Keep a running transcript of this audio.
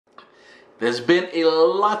There's been a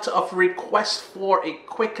lot of requests for a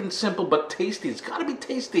quick and simple but tasty, it's gotta be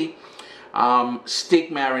tasty, steak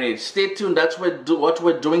marinade. Stay tuned, that's what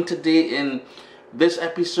we're doing today in this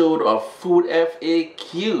episode of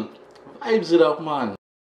foodFAQ. Vibes it up, man.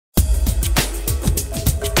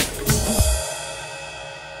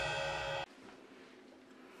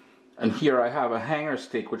 And here I have a hanger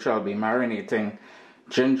steak which I'll be marinating.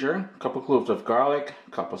 Ginger, a couple cloves of garlic,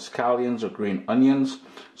 a couple scallions or green onions,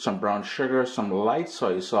 some brown sugar, some light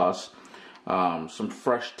soy sauce, some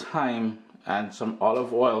fresh thyme, and some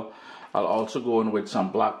olive oil. I'll also go in with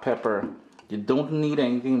some black pepper. You don't need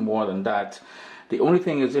anything more than that. The only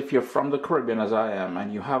thing is, if you're from the Caribbean as I am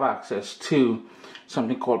and you have access to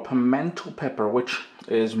something called pimento pepper, which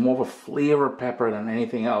is more of a flavor pepper than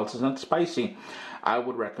anything else, it's not spicy, I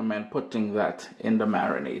would recommend putting that in the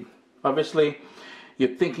marinade. Obviously,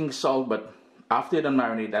 you're thinking salt, but after the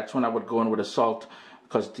marinade, that's when I would go in with the salt,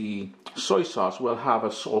 because the soy sauce will have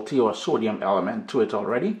a salty or sodium element to it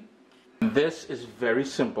already. This is very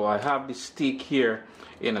simple. I have the steak here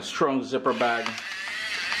in a strong zipper bag.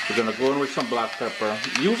 We're gonna go in with some black pepper.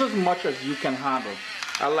 Use as much as you can handle.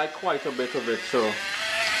 I like quite a bit of it, so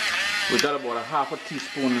we got about a half a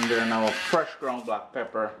teaspoon in there now of fresh ground black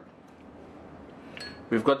pepper.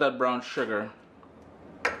 We've got that brown sugar.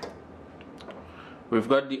 We've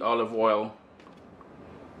got the olive oil.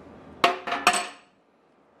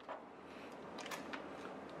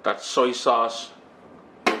 That soy sauce.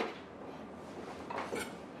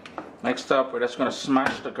 Next up, we're just going to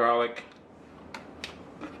smash the garlic.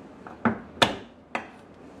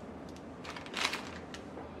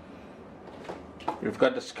 We've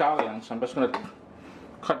got the scallions. I'm just going to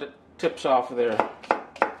cut the tips off there.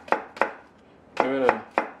 Give it a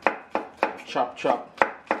chop chop.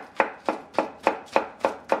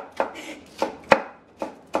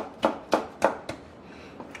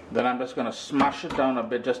 Then I'm just going to smash it down a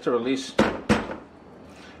bit just to release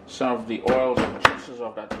some of the oils and juices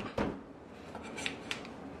of that.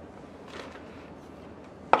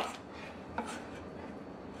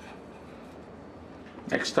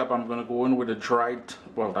 Next up, I'm going to go in with a dried,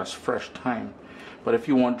 well, that's fresh thyme. But if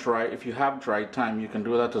you have dried thyme, you can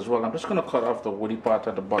do that as well. I'm just going to cut off the woody part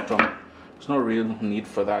at the bottom. There's no real need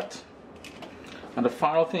for that. And the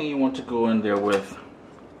final thing you want to go in there with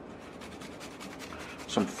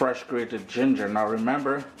some fresh grated ginger. Now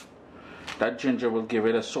remember, that ginger will give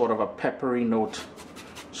it a sort of a peppery note,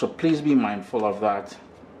 so please be mindful of that.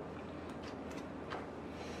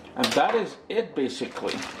 And that is it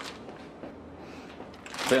basically.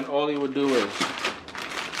 Then all you would do is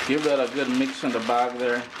give that a good mix in the bag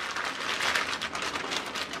there.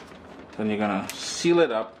 Then you're gonna seal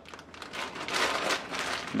it up.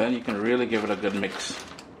 Then you can really give it a good mix.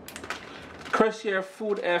 Chris here,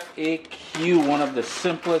 foodFAQ, one of the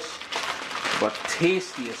simplest but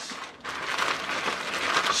tastiest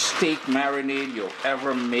steak marinade you'll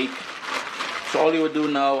ever make. So all you would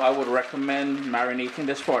do now, I would recommend marinating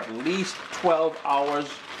this for at least 12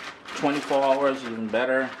 hours, 24 hours, even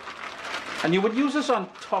better. And you would use this on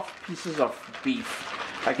tough pieces of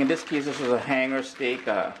beef. Like in this case, this was a hanger steak.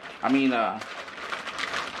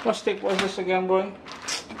 What steak was this again, boy?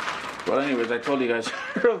 Well, anyways, I told you guys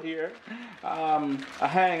earlier, a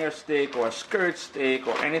hanger steak or a skirt steak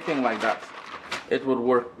or anything like that, it would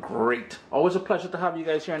work great. Always a pleasure to have you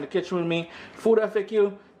guys here in the kitchen with me.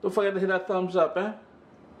 foodFAQ, don't forget to hit that thumbs up, eh?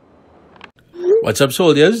 What's up,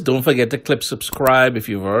 soldiers? Don't forget to click subscribe. If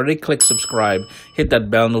you've already clicked subscribe, hit that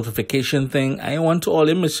bell notification thing. I want to all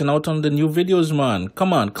you missing out on the new videos, man.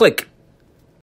 Come on, click.